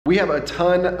We have a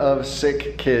ton of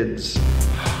sick kids.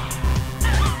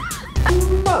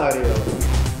 Mario.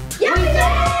 Yeah,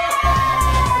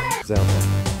 Zelda.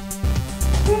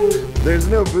 There's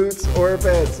no boots or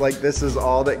pants. Like, this is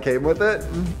all that came with it?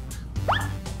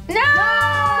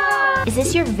 No! Is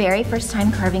this your very first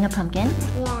time carving a pumpkin?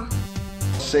 Yeah.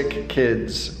 Sick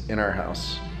kids in our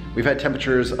house. We've had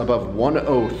temperatures above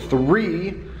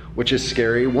 103, which is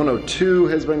scary. 102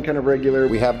 has been kind of regular.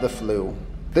 We have the flu.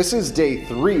 This is day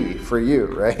 3 for you,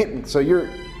 right? So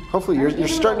hopefully you're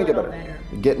starting to get better.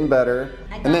 You're getting better.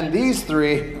 And then these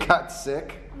 3 got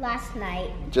sick. Last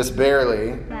night. Just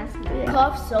barely. Last night.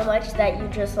 Cough so much that you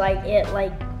just it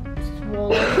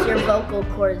swollen your vocal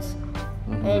cords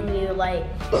and you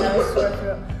sore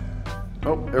throat.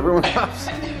 Oh, everyone coughs.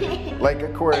 Like,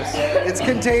 of course. It's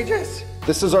contagious.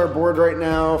 This is our board right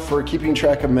now for keeping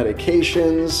track of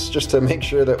medications, just to make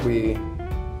sure that we,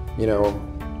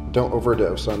 don't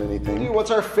overdose on anything.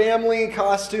 What's our family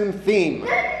costume theme?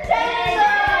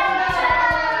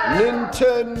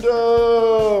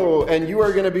 Nintendo! And you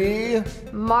are gonna be?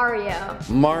 Mario.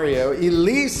 Mario.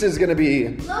 Elise is gonna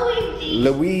be?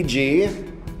 Luigi.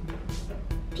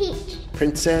 Peach.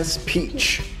 Princess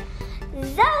Peach.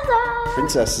 Zelda.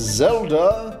 Princess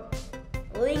Zelda.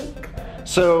 Link.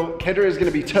 So Kendra is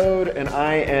gonna be Toad and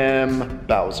I am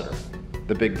Bowser,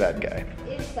 the big bad guy.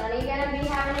 Is Sunny gonna be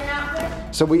having an outfit?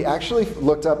 So we actually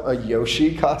looked up a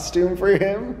Yoshi costume for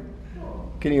him.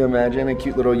 Can you imagine a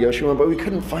cute little Yoshi one? But we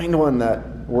couldn't find one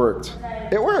that worked.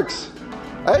 It works.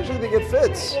 I actually think it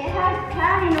fits. It has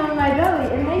padding on my belly.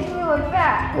 It makes me look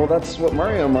fat. Well, that's what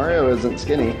Mario isn't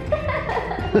skinny.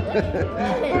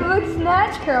 It looks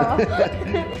natural. All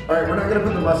right, we're not gonna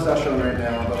put the mustache on right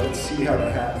now, but let's see how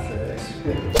the hat fits.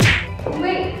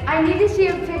 Wait, I need to see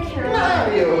a picture.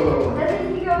 Mario!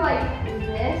 Doesn't he go like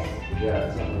this? Yeah,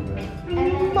 something like And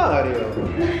that. then, Mario!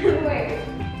 wait.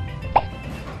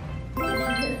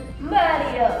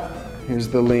 Mario. Here's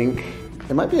the link.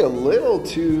 It might be a little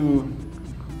too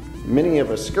mini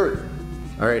of a skirt.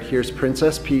 All right, here's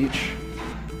Princess Peach.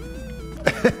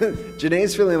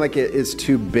 Janae's feeling like it is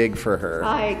too big for her.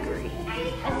 I agree.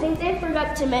 I think they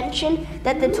forgot to mention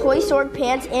that the toy sword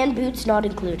pants and boots not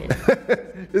included.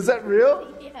 Is that real?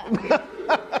 Yeah.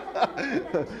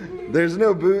 There's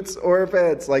no boots or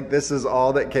pants. Like, this is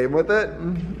all that came with it?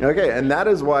 Okay, and that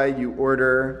is why you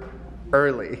order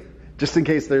early, just in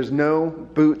case there's no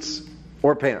boots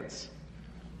or pants.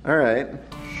 All right.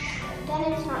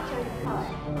 Then it's not turned color.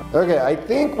 Okay, I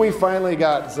think we finally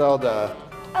got Zelda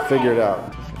figured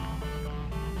out.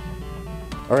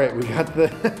 All right, we got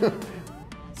the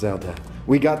Zelda.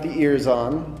 We got the ears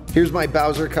on. Here's my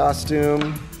Bowser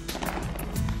costume.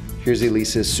 Here's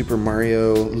Elise's Super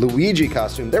Mario Luigi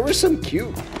costume. There were some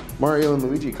cute Mario and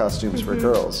Luigi costumes for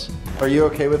girls. Are you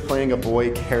okay with playing a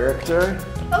boy character?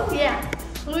 Oh yeah,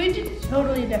 Luigi's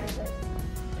totally different.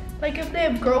 Like if they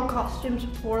have girl costumes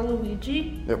for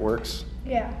Luigi, It works.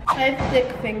 yeah. I have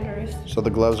thick fingers. So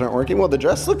the gloves aren't working? Well, the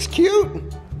dress looks cute.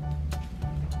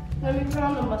 Let me put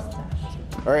on the mustache.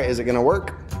 All right, is it gonna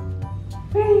work?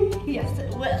 Yes,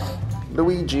 it will.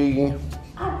 Luigi.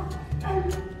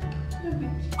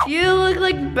 You look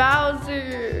like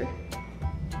Bowser.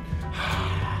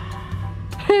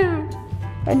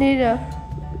 I need to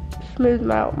smooth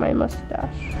out my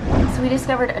mustache. So we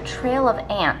discovered a trail of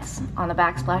ants on the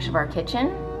backsplash of our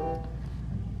kitchen,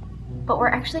 but we're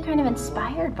actually kind of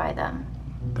inspired by them.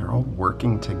 They're all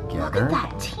working Look together. at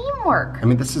that teamwork. I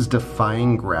mean, this is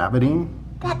defying gravity.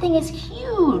 That thing is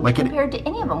huge Like it- compared to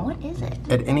any of them. What is it?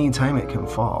 At any time it can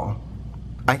fall.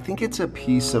 I think it's a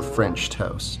piece of French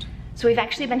toast. So we've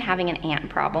actually been having an ant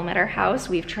problem at our house.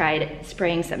 We've tried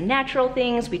spraying some natural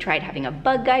things. We tried having a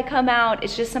bug guy come out.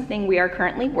 It's just something we are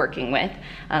currently working with.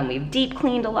 We've deep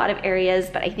cleaned a lot of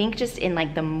areas, but I think just in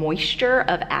like the moisture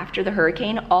of after the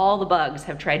hurricane, all the bugs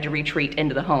have tried to retreat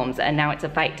into the homes, and now it's a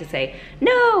fight to say,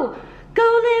 no,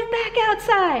 go live back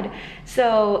outside.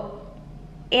 So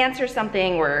ants are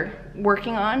something we're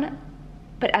working on,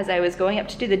 but as I was going up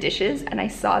to do the dishes and I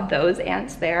saw those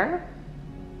ants there,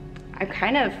 I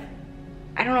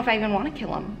don't know if I even want to kill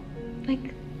them.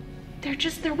 Like,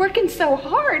 they're working so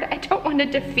hard. I don't want to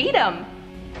defeat them.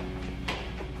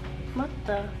 What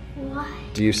the? What?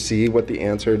 Do you see what the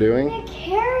ants are doing? They're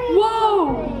carrying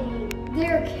Whoa! something.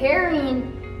 They're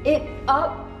carrying it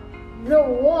up the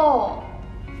wall.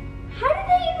 How did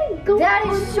they even go? That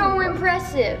is so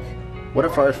impressive. What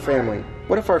if our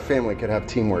family could have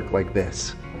teamwork like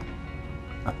this?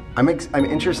 I'm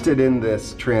interested in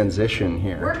this transition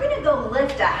here. We're gonna go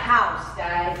lift a house,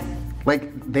 guys.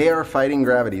 Like, they are fighting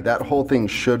gravity. That whole thing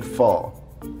should fall.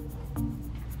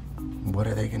 What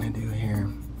are they gonna do here?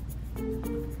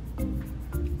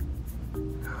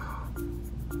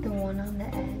 one on the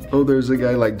edge. Oh, there's a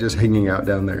guy like just hanging out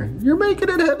down there. You're making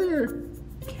it heavier.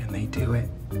 Can they do it?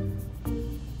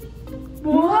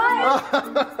 Wow.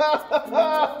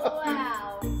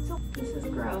 This is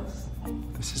gross.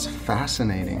 This is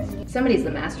fascinating. Somebody's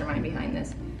the mastermind behind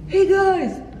this. Hey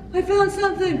guys, I found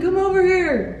something. Come over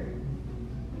here.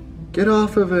 Get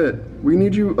off of it. We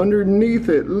need you underneath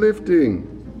it, lifting.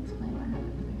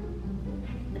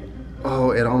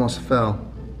 Oh, it almost fell.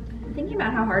 Thinking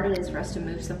about how hard it is for us to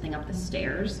move something up the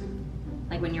stairs,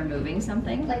 like when you're moving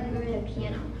something. Like moving a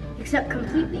piano. Except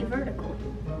completely vertical.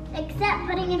 Except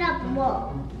putting it up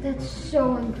low. That's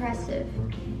so impressive.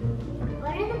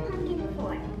 What are the pumpkins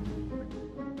for?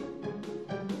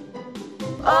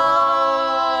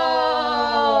 Oh!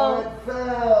 It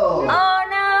fell. Oh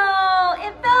no!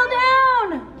 It fell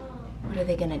down! What are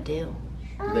they gonna do?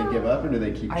 Do they give up or do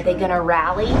they keep Are they gonna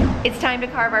rally? It's time to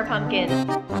carve our pumpkin.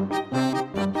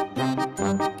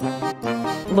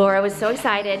 Laura was so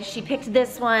excited. She picked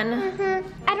this one.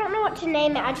 I don't know what to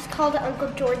name it. I just called it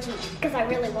Uncle Georgie because I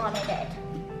really wanted it.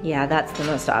 Yeah, that's the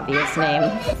most obvious name.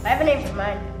 I have a name for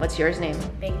mine. What's yours name?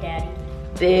 Big Daddy.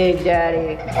 Big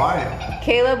Daddy. Why?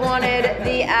 Caleb wanted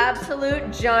the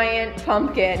absolute giant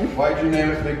pumpkin. Why'd you name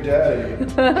it Big Daddy?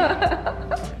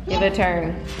 Give it a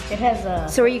turn. It has a...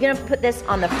 So are you gonna put this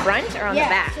on the front or on the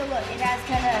back? so look, it has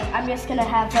kind of... I'm just gonna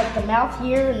have like the mouth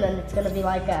here, and then it's gonna be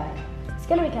like a... It's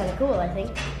gonna be kind of cool, I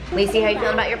think. Lacey, how you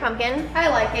feeling about your pumpkin? I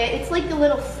like it. It's like a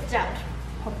little stout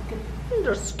pumpkin.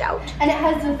 Little stout. And it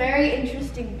has a very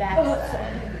interesting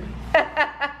backside.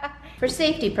 For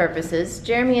safety purposes,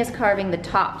 Jeremy is carving the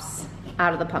tops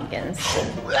out of the pumpkins.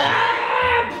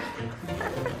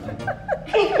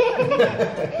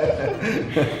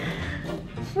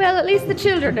 Well, at least the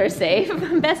children are safe.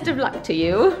 Best of luck to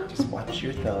you. Just watch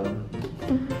your thumb.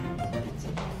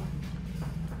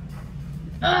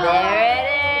 There it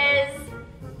is!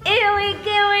 Ewy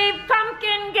gooey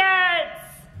pumpkin guts!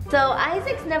 So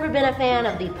Isaac's never been a fan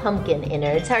of the pumpkin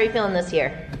innards. How are you feeling this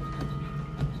year?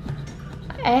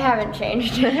 I haven't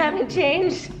changed. You haven't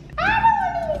changed?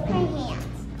 I don't want to use my hands.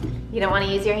 You don't want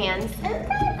to use your hands? It's kind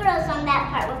of gross on that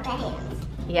part with the hands.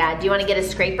 Yeah, do you want to get a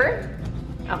scraper?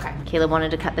 Okay. Caleb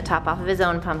wanted to cut the top off of his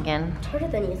own pumpkin. It's harder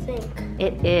than you think.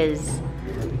 It is.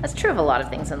 That's true of a lot of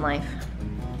things in life.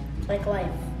 Like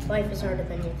life. Life is harder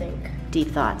than you think. Deep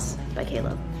Thoughts by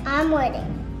Caleb. I'm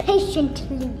waiting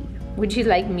patiently. Would you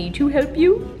like me to help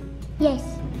you? Yes.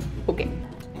 Okay.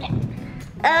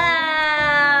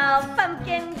 Oh,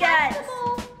 pumpkin guts!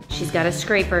 She's got a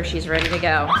scraper. She's ready to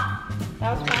go.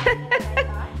 That was fast.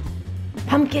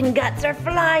 Pumpkin guts are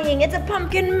flying. It's a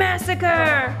pumpkin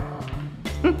massacre.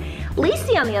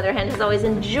 Lacey, on the other hand, has always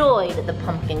enjoyed the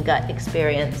pumpkin gut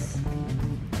experience.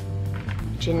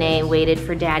 Janae waited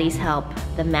for Daddy's help,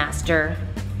 the master.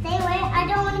 Stay away. I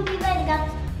don't want to be by the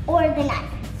guts or the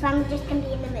knife. So I'm just going to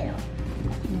be in the middle.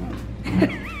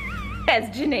 As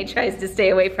Janae tries to stay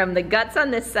away from the guts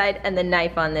on this side and the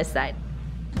knife on this side.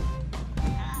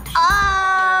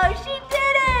 Oh, she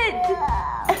did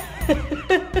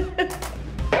it!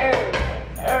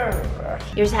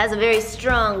 Yours has a very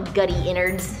strong gutty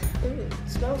innards. It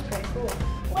smells pretty cool.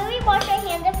 Will we wash our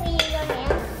hands if we use our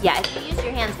hands? Yeah, if you use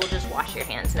your hands, we'll just wash your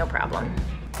hands, no problem.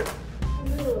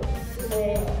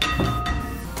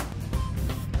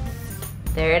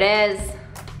 There it is.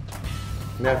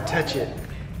 Now touch it.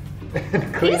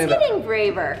 He's getting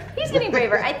braver. He's getting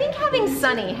braver. I think having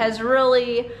Sunny has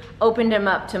really opened him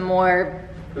up to more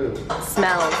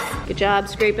smells. Good job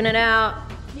scraping it out.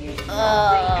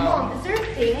 Mom, is there a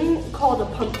thing called a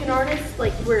pumpkin artist?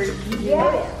 Like where you do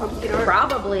pumpkin art?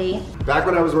 Probably. Back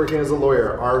when I was working as a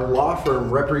lawyer, our law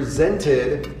firm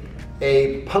represented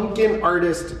a pumpkin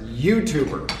artist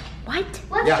YouTuber. What?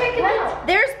 Let's Yeah. check it out.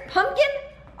 There's pumpkin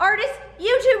artist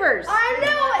YouTubers. I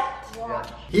know it.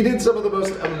 He did some of the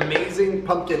most amazing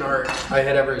pumpkin art I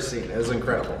had ever seen. It was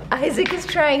incredible. Isaac is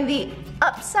trying the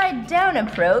upside down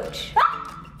approach.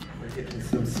 We're getting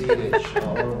some seedage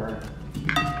all over.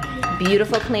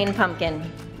 Beautiful clean pumpkin.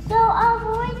 So I've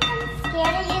always been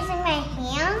scared of using my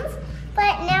hands,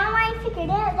 but now I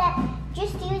figured out that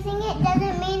just using it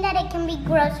doesn't mean that it can be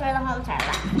gross for the whole entire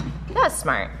life. That's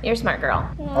smart. You're a smart girl.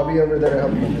 I'll be over there to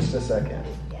help you in just a second.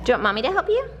 Do you want mommy to help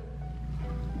you?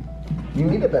 You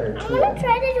need a better I'm tool. gonna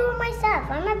try to do it myself.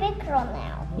 I'm a big girl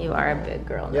now. You are a big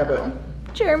girl now. Yeah,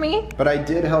 but Jeremy. I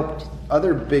did help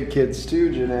other big kids too,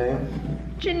 Janae.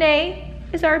 Janae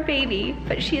is our baby,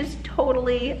 but she is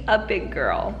totally a big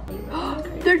girl.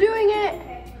 They're doing it.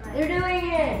 They're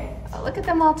doing it. Oh, look at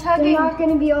them all They're tugging. not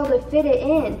going to be able to fit it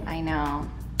in. I know.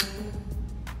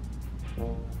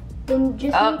 Then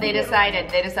just Oh, they decided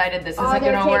this isn't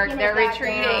they're gonna work. taking They're it back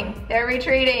retreating. down. They're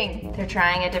retreating. They're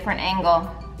trying a different angle.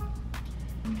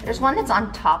 There's one that's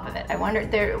on top of it. I wonder,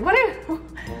 what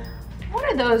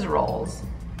are those rolls?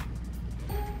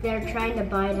 They're trying to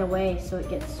bite away so it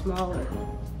gets smaller.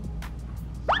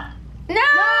 No!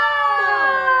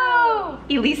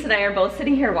 Elise and I are both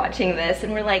sitting here watching this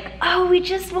and we're like, oh, we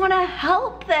just wanna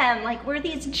help them. Like, we're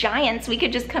these giants. We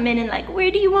could just come in and like, where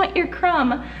do you want your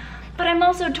crumb? But I'm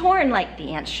also torn, like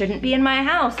the ants shouldn't be in my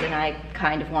house and I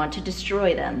kind of want to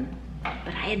destroy them.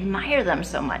 But I admire them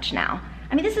so much now.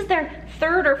 I mean, this is their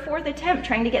 3rd or 4th attempt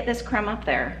trying to get this crumb up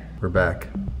there. We're back.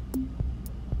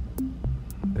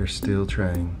 They're still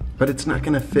trying. But it's not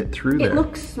gonna fit through there. It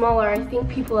looks smaller. I think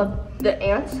the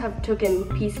ants have taken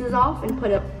pieces off and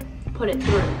put it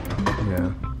through.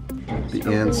 Yeah. The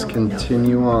ants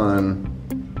continue on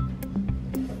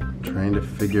trying to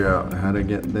figure out how to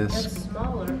get this.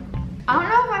 Smaller. I don't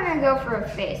know if I'm gonna go for a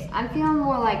face. I'm feeling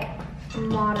more like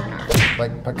modern art.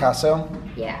 Like Picasso?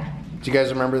 Yeah. Do you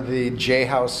guys remember the J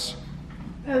House?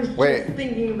 I was Wait, just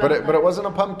thinking about but it wasn't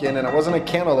a pumpkin and it wasn't a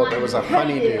cantaloupe, it was a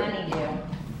honeydew.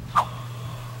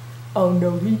 Oh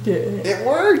no, he did. It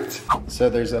worked! So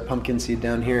there's a pumpkin seed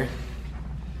down here.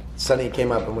 Sunny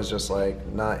came up and was just like,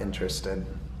 not interested.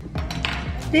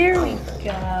 There we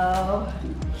go.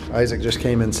 Isaac just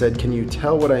came and said, can you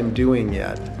tell what I'm doing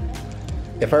yet?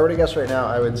 If I were to guess right now,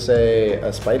 I would say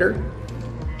a spider.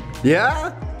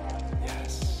 Yeah?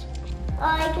 Yes. Oh,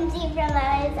 I can see from the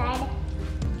other side.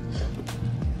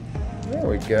 There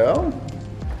we go.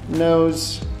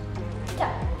 Nose.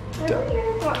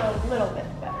 A little bit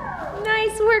better.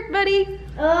 Nice work, buddy.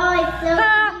 Oh, it's so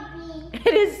creepy.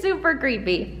 It is super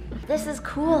creepy. This is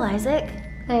cool, Isaac.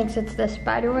 Thanks, it's the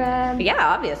spider web. Yeah,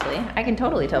 obviously. I can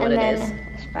totally tell what and it then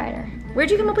is. the spider.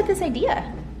 Where'd you come up with this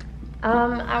idea?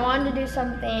 I wanted to do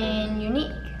something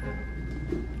unique.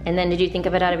 And then did you think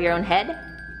of it out of your own head?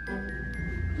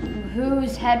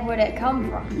 Whose head would it come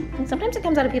from? And sometimes it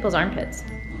comes out of people's armpits.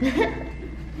 Vampire.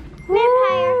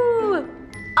 Ooh.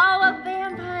 Oh, a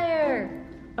vampire.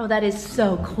 Oh, that is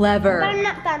so clever. But I'm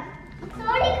not done.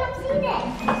 Somebody come see this.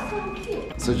 It's so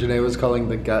cute. So Janae was calling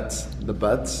the guts the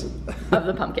butts. Of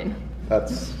the pumpkin.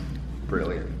 That's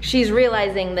brilliant. She's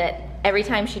realizing that every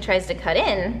time she tries to cut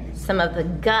in, some of the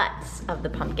guts of the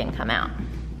pumpkin come out.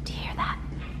 Do you hear that?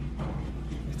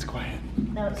 It's quiet.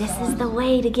 This is the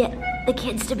way to get the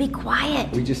kids to be quiet.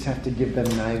 We just have to give them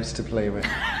knives to play with.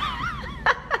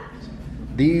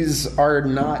 These are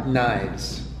not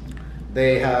knives.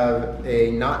 They have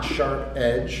a not sharp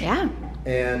edge. Yeah.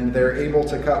 And they're able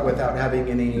to cut without having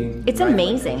any. It's knife-like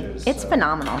amazing. edges, It's so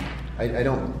phenomenal. I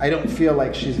don't feel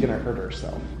like she's gonna hurt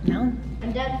herself. No.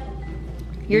 I'm done.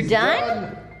 You're He's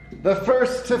done? The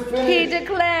first to He finish.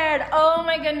 declared, oh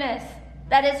my goodness,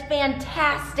 that is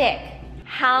fantastic.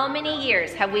 How many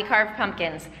years have we carved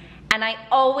pumpkins? And I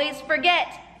always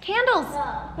forget candles.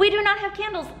 We do not have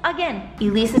candles again.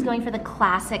 Elise is going for the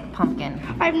classic pumpkin.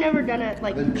 I've never done it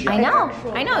like I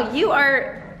know, you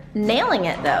are nailing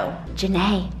it though.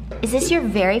 Janae, is this your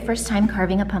very first time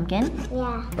carving a pumpkin?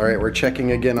 Yeah. All right, we're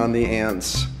checking again on the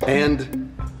ants,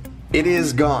 and it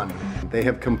is gone. They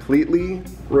have completely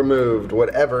removed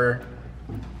whatever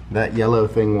that yellow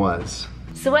thing was.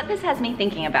 So what this has me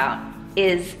thinking about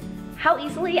is how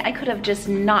easily I could have just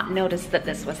not noticed that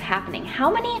this was happening. How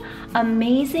many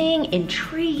amazing,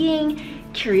 intriguing,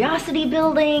 curiosity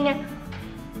building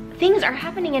things are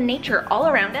happening in nature all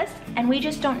around us and we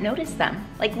just don't notice them.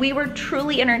 Like we were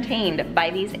truly entertained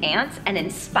by these ants and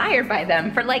inspired by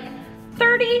them for like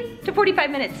 30 to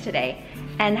 45 minutes today.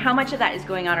 And how much of that is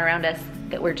going on around us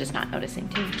that we're just not noticing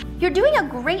too. You're doing a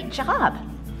great job.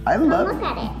 I love Look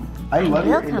at it. I love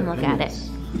will your come look at it. independence.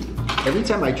 Every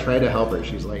time I try to help her,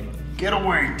 she's like, "Get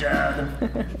away,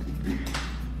 Dad."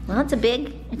 Well, it's a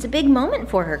big moment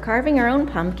for her, carving her own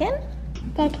pumpkin.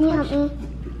 Dad, can you help me?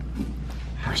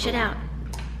 Push it out.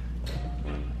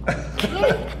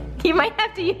 You might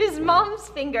have to use Mom's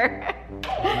finger.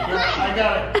 I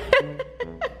got it.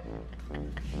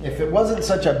 If it wasn't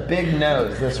such a big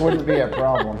nose, this wouldn't be a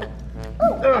problem.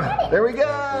 There we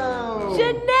go.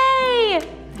 Janae!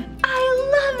 I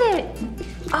love it!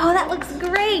 Oh, that looks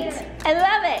great! I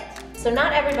love it! So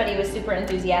not everybody was super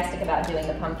enthusiastic about doing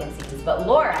the pumpkin seeds, but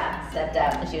Laura stepped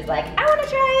up and she was like, I want to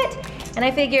try it! And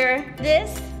I figure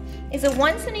this is a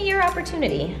once-in-a-year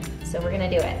opportunity, so we're gonna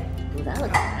do it. Ooh, that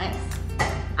looks nice.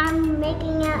 I'm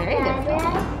making out Very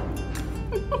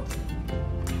good. the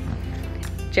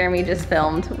Jeremy just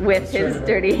filmed with his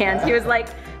dirty hands. He was like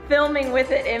filming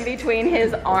with it in between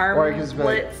his arm Or I can just be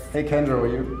like, splits. "Hey Kendra,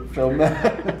 will you film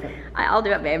that?" I'll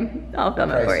do it, babe. I'll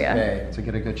film it for Price you. to pay to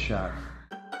get a good shot.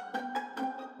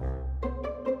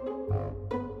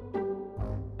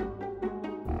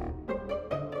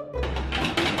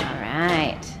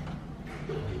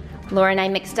 Laura and I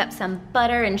mixed up some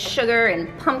butter and sugar and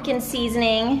pumpkin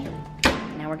seasoning.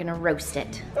 Now we're gonna roast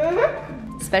it.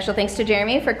 Special thanks to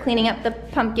Jeremy for cleaning up the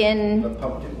pumpkin. The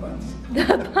pumpkin buns.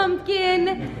 The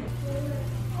pumpkin.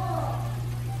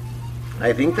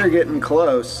 I think they're getting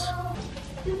close.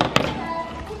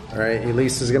 All right,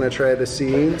 Elise is gonna try the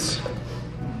seeds.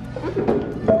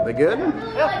 They good?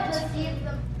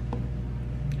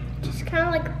 Just kind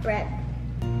of like bread.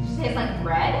 Tastes like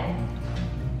bread.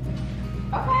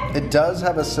 Okay. It does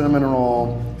have a cinnamon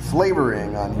roll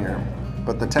flavoring on here,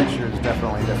 but the texture is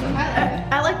definitely different.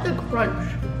 I like the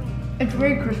crunch. It's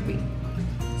very crispy.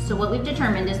 So what we've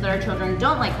determined is that our children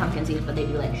don't like pumpkin seeds, but they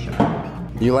do like sugar.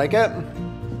 You like it?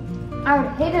 I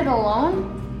would hate it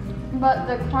alone, but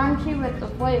the crunchy with the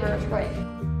flavor is great.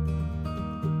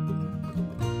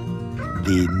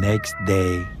 The next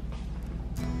day.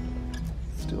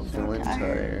 Still feeling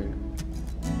tired.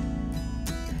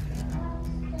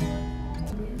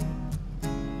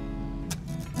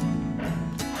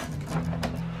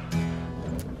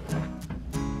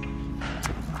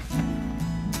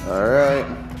 All right.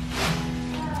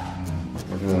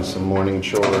 We're doing some morning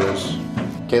chores.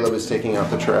 Caleb is taking out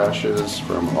the trashes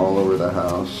from all over the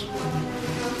house.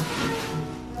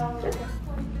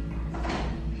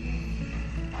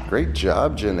 Great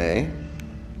job, Janae.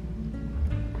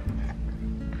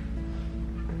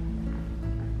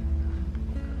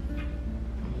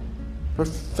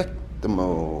 Perfectimo.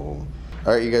 All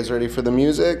right, you guys ready for the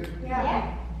music?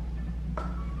 Yeah.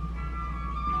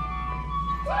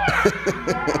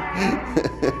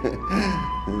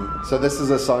 So this is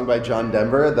a song by John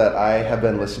Denver that I have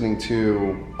been listening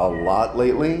to a lot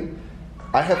lately.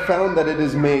 I have found that it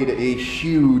has made a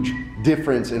huge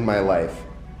difference in my life.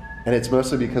 And it's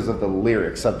mostly because of the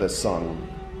lyrics of this song.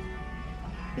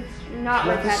 It's not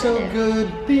Life is so good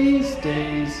these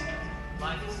days.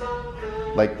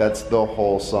 Like, that's the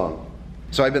whole song.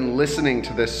 So I've been listening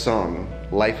to this song,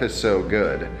 Life is So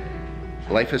Good.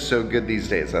 Life is so good these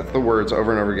days. That's the words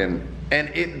over and over again. And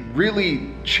it really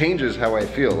changes how I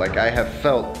feel. Like, I have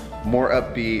felt more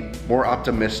upbeat, more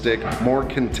optimistic, more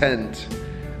content.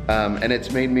 And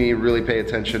it's made me really pay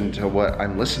attention to what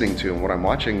I'm listening to and what I'm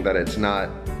watching, that it's not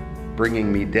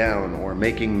bringing me down or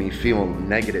making me feel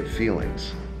negative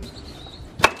feelings.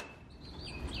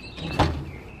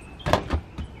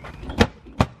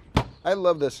 I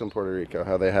love this in Puerto Rico,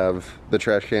 how they have the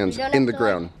trash cans in the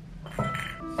ground.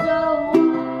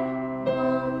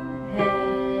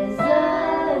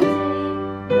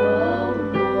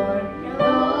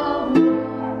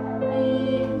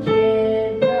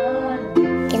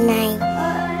 Good night.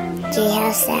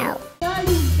 Treehouse out.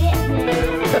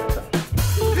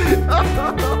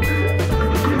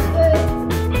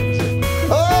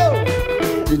 Oh!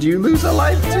 Did you lose a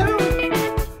life too?